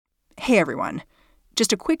Hey, everyone.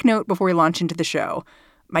 Just a quick note before we launch into the show.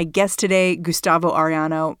 My guest today, Gustavo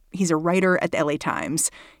Arellano, he's a writer at the LA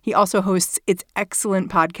Times. He also hosts its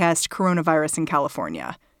excellent podcast, Coronavirus in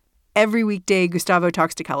California. Every weekday, Gustavo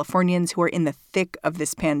talks to Californians who are in the thick of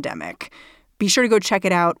this pandemic. Be sure to go check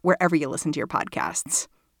it out wherever you listen to your podcasts.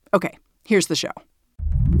 Okay, here's the show.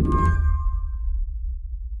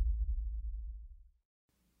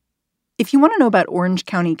 If you want to know about Orange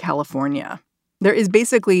County, California, there is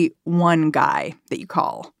basically one guy that you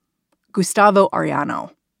call, Gustavo Arellano.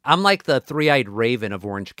 I'm like the three-eyed raven of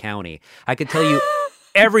Orange County. I can tell you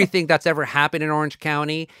everything that's ever happened in Orange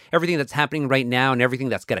County, everything that's happening right now, and everything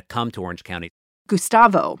that's going to come to Orange County.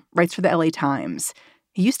 Gustavo writes for the LA Times.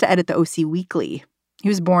 He used to edit the OC Weekly. He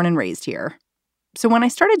was born and raised here. So when I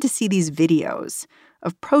started to see these videos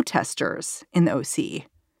of protesters in the OC,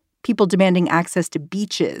 people demanding access to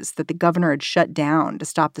beaches that the governor had shut down to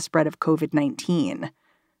stop the spread of COVID-19,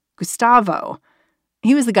 Gustavo,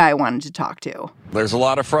 he was the guy I wanted to talk to. There's a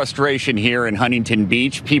lot of frustration here in Huntington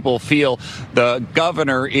Beach. People feel the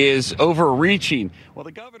governor is overreaching.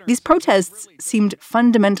 These protests seemed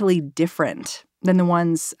fundamentally different than the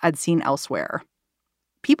ones I'd seen elsewhere.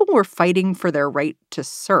 People were fighting for their right to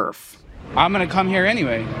surf. I'm going to come here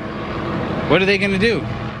anyway. What are they going to do?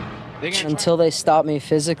 Until they stop me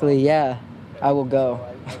physically, yeah, I will go.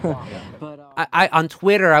 I on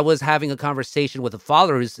Twitter, I was having a conversation with a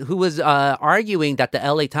follower who was arguing that the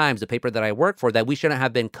LA Times, the paper that I work for, that we shouldn't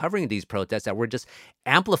have been covering these protests, that we're just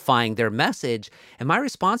amplifying their message. And my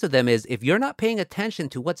response to them is, if you're not paying attention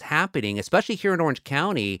to what's happening, especially here in Orange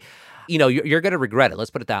County, you're going to regret it. Let's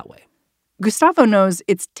put it that way. Gustavo knows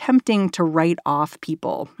it's tempting to write off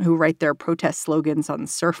people who write their protest slogans on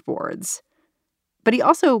surfboards. But he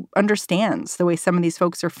also understands the way some of these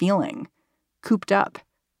folks are feeling, cooped up,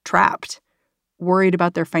 trapped, worried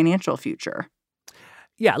about their financial future.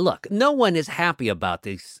 Yeah, look, no one is happy about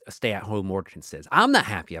these stay-at-home ordinances. I'm not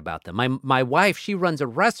happy about them. My wife, she runs a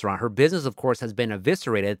restaurant. Her business, of course, has been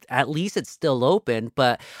eviscerated. At least it's still open,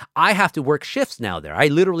 but I have to work shifts now there. I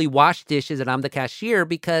literally wash dishes and I'm the cashier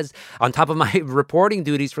because on top of my reporting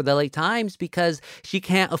duties for the LA Times, because she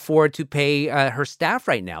can't afford to pay her staff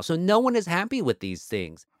right now. So no one is happy with these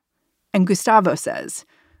things. And Gustavo says,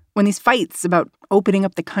 when these fights about opening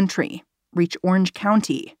up the country reach Orange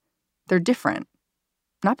County, they're different.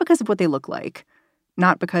 Not because of what they look like,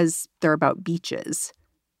 not because they're about beaches,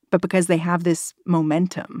 but because they have this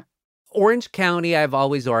momentum. Orange County, I've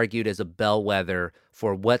always argued, is a bellwether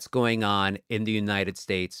for what's going on in the United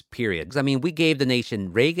States, period. I mean, we gave the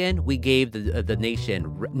nation Reagan. We gave the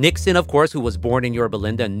nation Nixon, of course, who was born in Yorba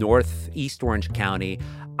Linda, northeast Orange County.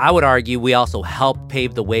 I would argue we also helped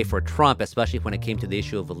pave the way for Trump, especially when it came to the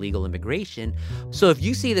issue of illegal immigration. So if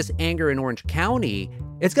you see this anger in Orange County,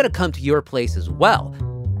 it's going to come to your place as well.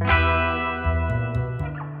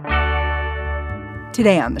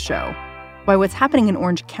 Today on the show, why what's happening in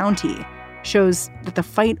Orange County shows that the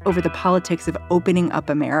fight over the politics of opening up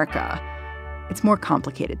America, it's more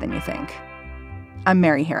complicated than you think. I'm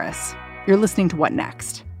Mary Harris. You're listening to What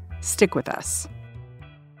Next? Stick with us.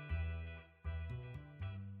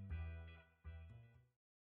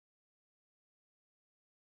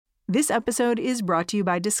 This episode is brought to you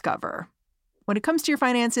by Discover. When it comes to your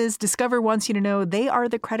finances, Discover wants you to know they are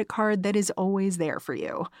the credit card that is always there for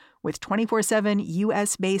you. With 24/7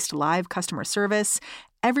 U.S.-based live customer service,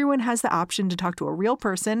 everyone has the option to talk to a real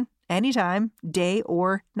person anytime, day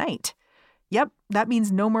or night. Yep, that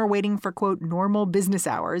means no more waiting for, quote, normal business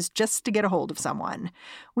hours just to get a hold of someone.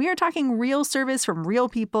 We are talking real service from real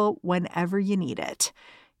people whenever you need it.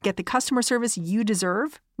 Get the customer service you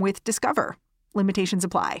deserve with Discover. Limitations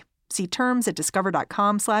apply. See terms at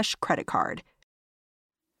discover.com/creditcard.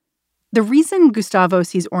 The reason Gustavo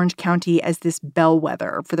sees Orange County as this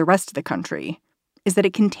bellwether for the rest of the country is that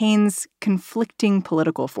it contains conflicting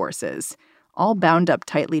political forces, all bound up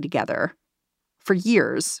tightly together. For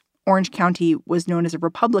years, Orange County was known as a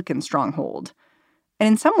Republican stronghold. And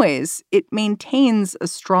in some ways, it maintains a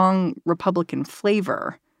strong Republican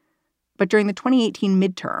flavor. But during the 2018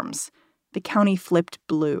 midterms, the county flipped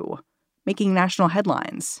blue, making national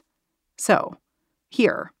headlines. So,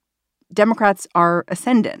 here, Democrats are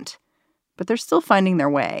ascendant, but they're still finding their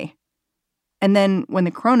way. And then when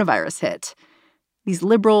the coronavirus hit, these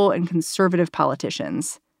liberal and conservative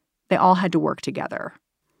politicians, they all had to work together.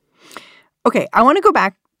 Okay, I want to go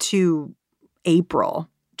back to April,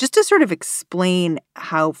 just to sort of explain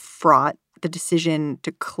how fraught the decision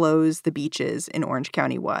to close the beaches in Orange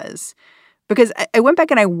County was. Because I went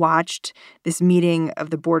back and I watched this meeting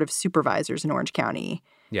of the Board of Supervisors in Orange County.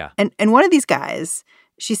 Yeah. And one of these guys,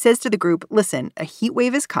 she says to the group, listen, a heat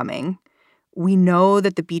wave is coming. We know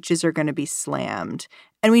that the beaches are going to be slammed.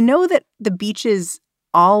 And we know that the beaches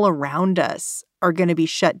all around us are going to be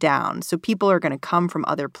shut down. So people are going to come from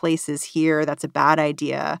other places here. That's a bad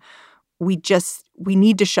idea. We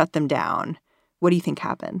need to shut them down. What do you think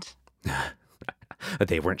happened?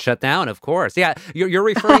 They weren't shut down, of course. Yeah, you're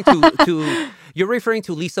referring to you're referring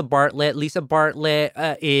to Lisa Bartlett. Lisa Bartlett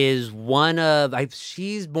is one of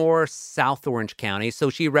she's more South Orange County, so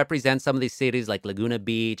she represents some of these cities like Laguna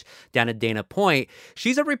Beach, down at Dana Point.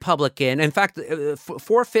 She's a Republican. In fact,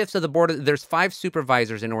 4/5 of the board. There's 5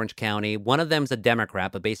 supervisors in Orange County. One of them's a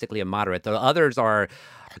Democrat, but basically a moderate. The others are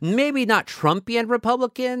maybe not Trumpian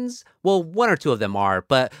Republicans. Well, one or two of them are,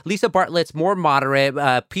 but Lisa Bartlett's more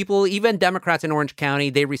moderate. People, even Democrats in Orange County,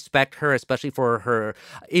 they respect her, especially for her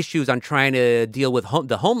issues on trying to deal with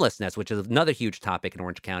the homelessness, which is another huge topic in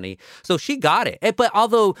Orange County. So she got it. But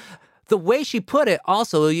although the way she put it,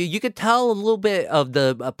 also, you could tell a little bit of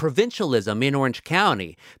the provincialism in Orange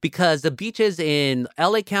County, because the beaches in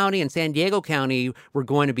LA County and San Diego County were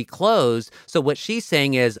going to be closed. So what she's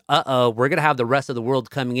saying is, we're going to have the rest of the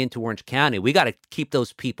world coming into Orange County. We got to keep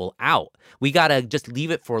those people out. We got to just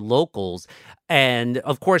leave it for locals. And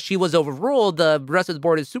of course, she was overruled. The rest of the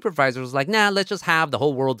board of supervisors was like, nah, let's just have the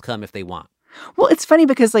whole world come if they want. Well, it's funny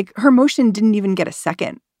because her motion didn't even get a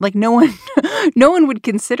second. No one would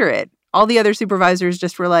consider it. All the other supervisors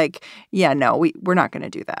just were like, yeah, no, we're not going to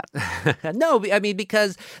do that. No, I mean,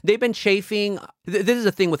 because they've been chafing. This is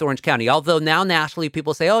the thing with Orange County. Although now nationally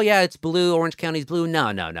people say, oh, yeah, it's blue. Orange County's blue.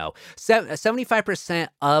 No. 75%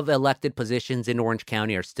 of elected positions in Orange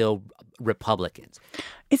County are still Republicans.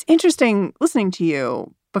 It's interesting listening to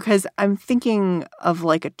you because I'm thinking of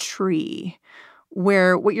a tree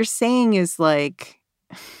where what you're saying is the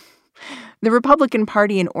Republican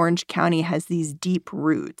Party in Orange County has these deep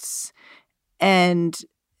roots. And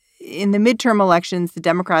in the midterm elections, the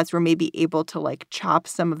Democrats were maybe able to chop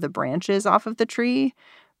some of the branches off of the tree,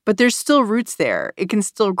 but there's still roots there. It can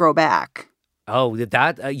still grow back. Oh,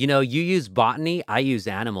 that, you use botany. I use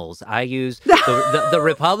animals. I use the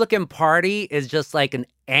Republican Party is just like an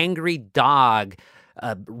angry dog,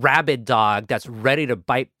 a rabid dog that's ready to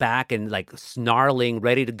bite back and snarling,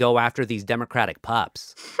 ready to go after these Democratic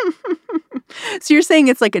pups. So you're saying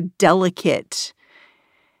it's a delicate.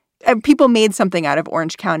 People made something out of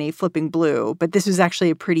Orange County flipping blue, but this was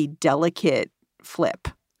actually a pretty delicate flip.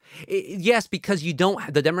 Yes, because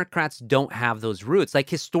the Democrats don't have those roots.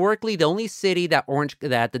 Historically, the only city that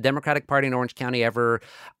the Democratic Party in Orange County ever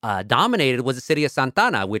dominated was the city of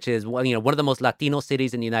Santana, which is one of the most Latino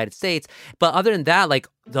cities in the United States. But other than that,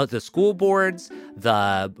 the school boards,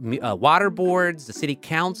 the water boards, the city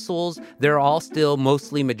councils, they're all still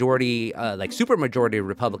mostly majority, super majority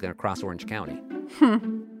Republican across Orange County.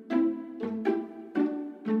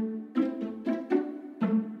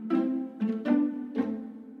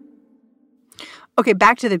 Okay,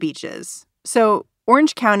 back to the beaches. So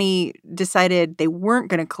Orange County decided they weren't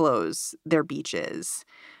going to close their beaches,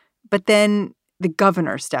 but then the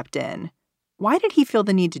governor stepped in. Why did he feel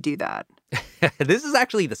the need to do that? This is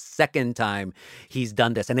actually the second time he's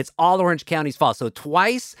done this, and it's all Orange County's fault. So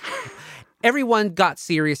twice, everyone got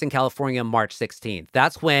serious in California on March 16th.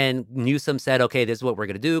 That's when Newsom said, okay, this is what we're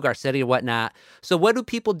going to do, Garcetti and whatnot. So what do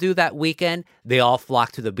people do that weekend? They all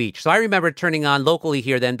flock to the beach. So I remember turning on locally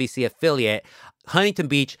here, the NBC affiliate, Huntington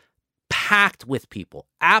Beach, packed with people,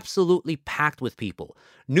 absolutely packed with people.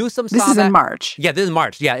 Newsom saw that. This is in March. Yeah, this is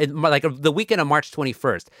March. Yeah, the weekend of March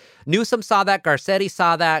 21st. Newsom saw that. Garcetti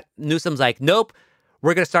saw that. Newsom's like, nope,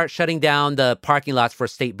 we're going to start shutting down the parking lots for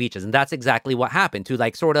state beaches. And that's exactly what happened,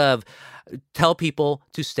 to sort of tell people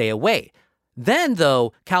to stay away. Then,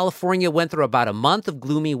 though, California went through about a month of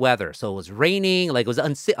gloomy weather. So it was raining, it was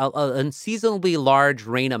an unseasonably large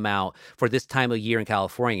rain amount for this time of year in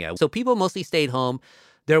California. So people mostly stayed home.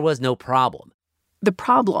 There was no problem. The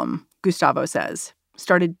problem, Gustavo says,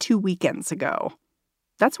 started 2 weekends ago.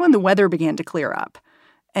 That's when the weather began to clear up.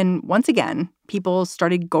 And once again, people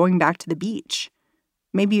started going back to the beach.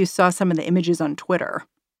 Maybe you saw some of the images on Twitter.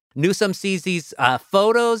 Newsom sees these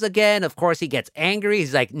photos again. Of course, he gets angry.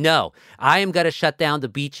 He's like, no, I am going to shut down the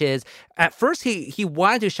beaches. At first, he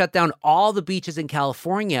wanted to shut down all the beaches in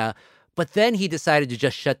California, but then he decided to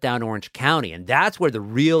just shut down Orange County. And that's where the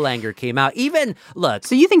real anger came out. Look.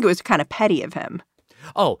 So you think it was kind of petty of him?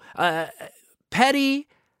 Oh, petty,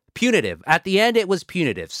 punitive. At the end, it was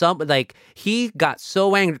punitive. He got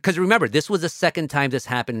so angry because remember, this was the second time this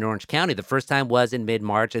happened in Orange County. The first time was in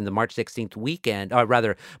mid-March, in the March 16th weekend, or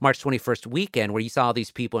rather March 21st weekend, where you saw all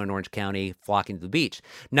these people in Orange County flocking to the beach.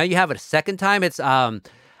 Now you have it a second time. It's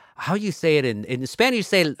how you say it in Spanish, you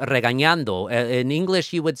say regañando. In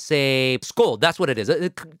English, you would say scold. That's what it is.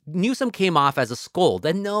 Newsom came off as a scold,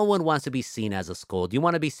 and no one wants to be seen as a scold. You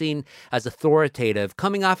want to be seen as authoritative.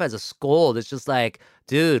 Coming off as a scold, it's just like,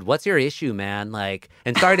 dude, what's your issue, man? Like,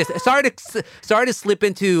 and sorry to slip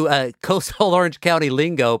into coastal Orange County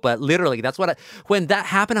lingo, but literally, that's what when that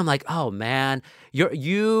happened, I'm like, oh man,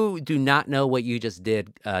 you do not know what you just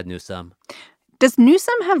did, Newsom. Does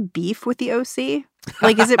Newsom have beef with the OC?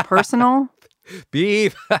 Like, is it personal?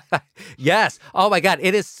 Beef. Yes. Oh, my God.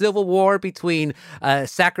 It is civil war between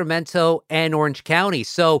Sacramento and Orange County.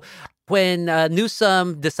 So when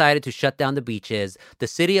Newsom decided to shut down the beaches, the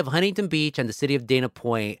city of Huntington Beach and the city of Dana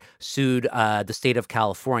Point sued the state of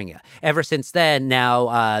California. Ever since then,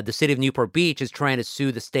 now the city of Newport Beach is trying to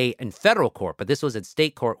sue the state in federal court, but this was in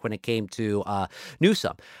state court when it came to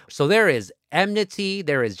Newsom. So there is enmity.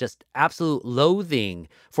 There is just absolute loathing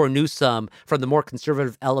for Newsom from the more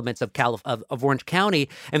conservative elements of Orange County.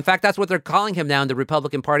 In fact, that's what they're calling him now in the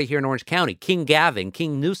Republican Party here in Orange County, King Gavin,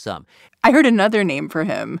 King Newsom. I heard another name for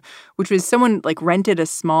him, which was someone like rented a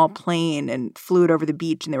small plane and flew it over the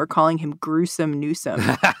beach, and they were calling him Gruesome Newsom.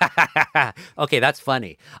 Okay, that's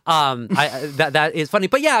funny. That is funny.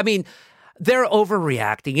 But yeah, I mean, they're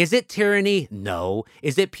overreacting. Is it tyranny? No.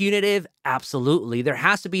 Is it punitive? Absolutely. There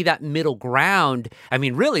has to be that middle ground. I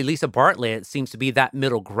mean, really, Lisa Bartlett seems to be that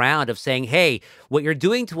middle ground of saying, hey, what you're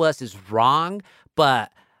doing to us is wrong,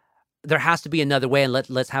 but there has to be another way, and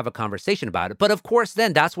let's have a conversation about it. But of course,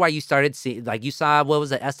 then that's why you started seeing, like you saw, what was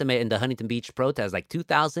the estimate in the Huntington Beach protest, like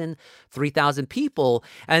 2,000, 3,000 people.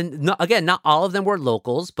 And again, not all of them were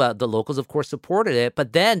locals, but the locals, of course, supported it.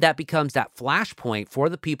 But then that becomes that flashpoint for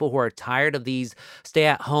the people who are tired of these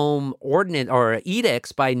stay-at-home ordinance or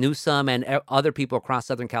edicts by Newsom and other people across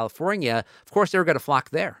Southern California. Of course, they're going to flock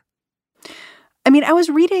there. I mean, I was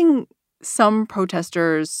reading some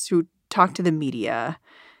protesters who talked to the media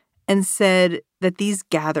and said that these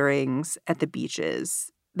gatherings at the beaches,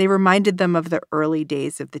 they reminded them of the early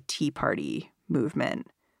days of the Tea Party movement.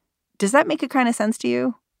 Does that make a kind of sense to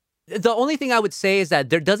you? The only thing I would say is that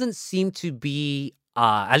there doesn't seem to be,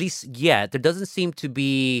 at least yet, there doesn't seem to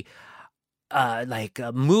be like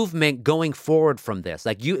a movement going forward from this.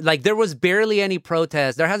 Like there was barely any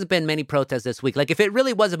protest. There hasn't been many protests this week. Like if it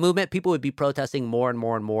really was a movement, people would be protesting more and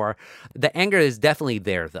more and more. The anger is definitely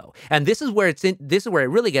there, though. And this is where this is where it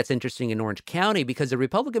really gets interesting in Orange County, because the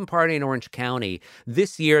Republican Party in Orange County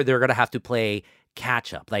this year, they're going to have to play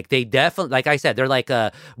catch up. Like they definitely, like I said, they're like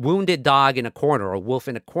a wounded dog in a corner or a wolf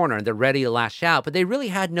in a corner, and they're ready to lash out. But they really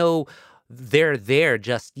had no they're there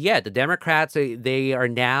just yet. The Democrats, they are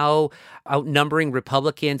now outnumbering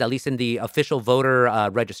Republicans, at least in the official voter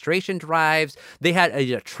registration drives. They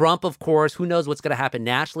had Trump, of course. Who knows what's going to happen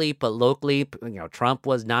nationally, but locally, Trump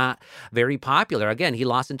was not very popular. Again, he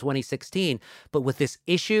lost in 2016. But with this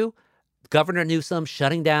issue, Governor Newsom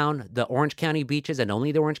shutting down the Orange County beaches and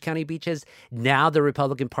only the Orange County beaches, now the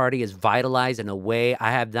Republican Party is vitalized in a way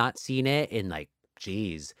I have not seen it in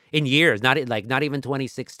in years, not even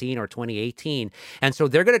 2016 or 2018. And so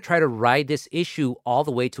they're going to try to ride this issue all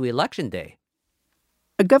the way to Election Day.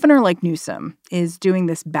 A governor like Newsom is doing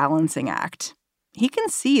this balancing act. He can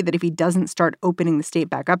see that if he doesn't start opening the state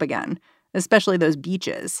back up again, especially those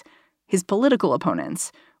beaches, his political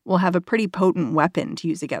opponents will have a pretty potent weapon to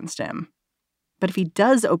use against him. But if he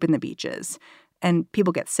does open the beaches and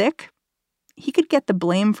people get sick, he could get the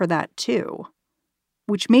blame for that too.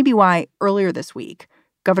 Which may be why earlier this week,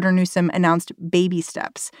 Governor Newsom announced baby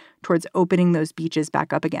steps towards opening those beaches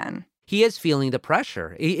back up again. He is feeling the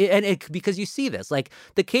pressure. Because you see this, like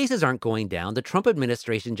the cases aren't going down. The Trump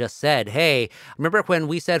administration just said, hey, remember when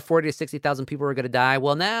we said 40 to 60,000 people were going to die?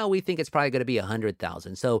 Well, now we think it's probably going to be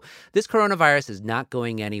 100,000. So this coronavirus is not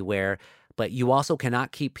going anywhere, but you also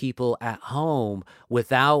cannot keep people at home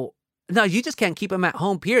without. No, you just can't keep them at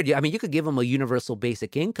home, period. I mean, you could give them a universal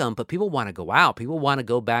basic income, but people want to go out. People want to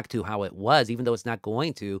go back to how it was, even though it's not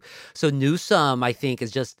going to. So Newsom, I think,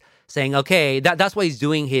 is just saying, okay, that's why he's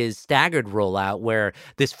doing his staggered rollout, where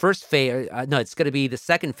this first phase, it's going to be the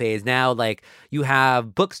second phase. Now, like, you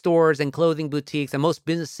have bookstores and clothing boutiques and most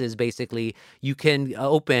businesses, basically, you can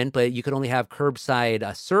open, but you can only have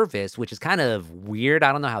curbside service, which is kind of weird.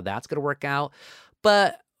 I don't know how that's going to work out.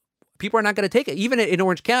 But people are not going to take it, even in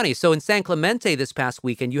Orange County. So in San Clemente this past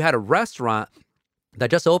weekend, you had a restaurant that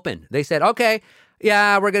just opened. They said, okay,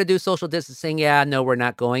 yeah, we're going to do social distancing. Yeah, no, we're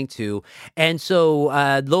not going to. And so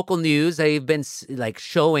local news, they've been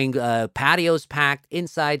showing patios packed,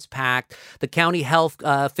 insides packed. The county health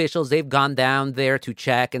officials, they've gone down there to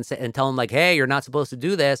check and tell them like, hey, you're not supposed to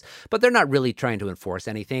do this. But they're not really trying to enforce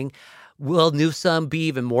anything. Will Newsom be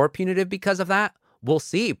even more punitive because of that? we'll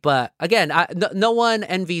see. But again, no one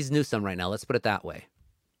envies Newsom right now. Let's put it that way.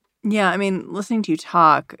 Yeah, I mean, listening to you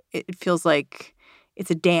talk, it feels like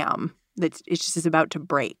it's a dam that it's just is about to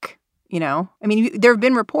break. You know, I mean, there have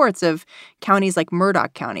been reports of counties like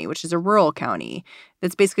Murdoch County, which is a rural county,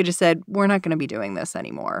 that's basically just said, we're not going to be doing this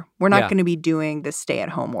anymore. We're not going to be doing this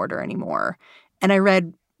stay-at-home order anymore. And I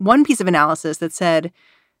read one piece of analysis that said,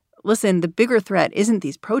 listen, the bigger threat isn't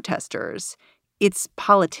these protesters. It's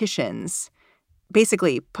politicians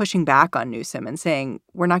basically pushing back on Newsom and saying,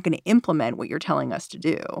 we're not going to implement what you're telling us to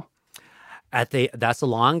do. That's a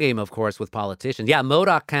long game, of course, with politicians. Yeah,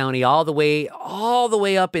 Modoc County, all the way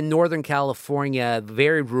up in Northern California,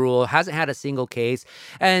 very rural, hasn't had a single case.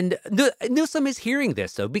 And Newsom is hearing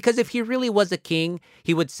this, though, because if he really was a king,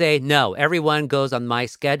 he would say, no, everyone goes on my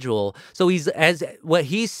schedule. So what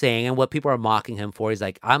he's saying and what people are mocking him for, he's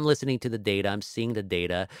like, I'm listening to the data, I'm seeing the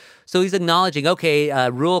data. So he's acknowledging, okay,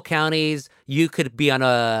 rural counties, you could be on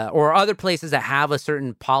or other places that have a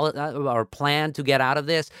certain or plan to get out of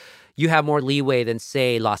this. You have more leeway than,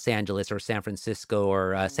 say, Los Angeles or San Francisco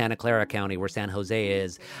or Santa Clara County, where San Jose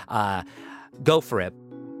is. Go for it.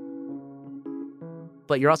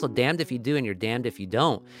 But you're also damned if you do and you're damned if you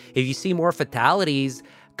don't. If you see more fatalities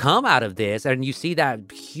come out of this and you see that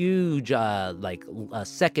huge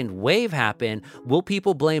second wave happen, will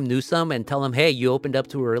people blame Newsom and tell him, hey, you opened up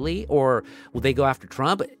too early? Or will they go after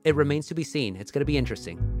Trump? It remains to be seen. It's going to be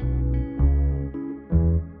interesting.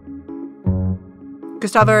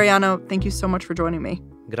 Gustavo Arellano, thank you so much for joining me.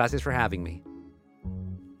 Gracias for having me.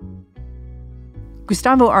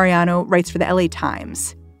 Gustavo Arellano writes for the LA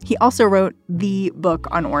Times. He also wrote the book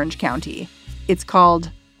on Orange County. It's called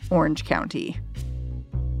Orange County.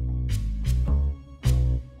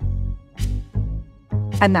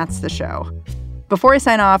 And that's the show. Before I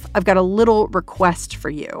sign off, I've got a little request for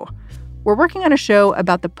you. We're working on a show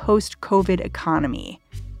about the post-COVID economy,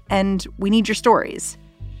 and we need your stories.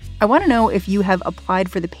 I want to know if you have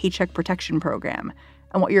applied for the Paycheck Protection Program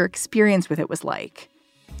and what your experience with it was like.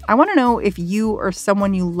 I want to know if you or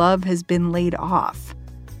someone you love has been laid off.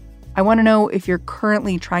 I want to know if you're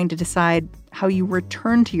currently trying to decide how you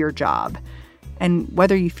return to your job and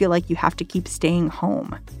whether you feel like you have to keep staying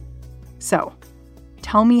home. So,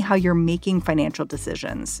 tell me how you're making financial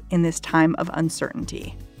decisions in this time of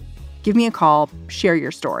uncertainty. Give me a call, share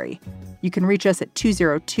your story. You can reach us at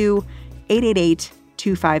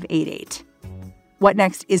 202-888-2588. What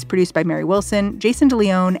Next is produced by Mary Wilson, Jason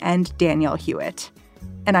DeLeon, and Danielle Hewitt.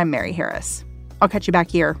 And I'm Mary Harris. I'll catch you back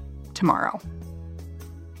here tomorrow.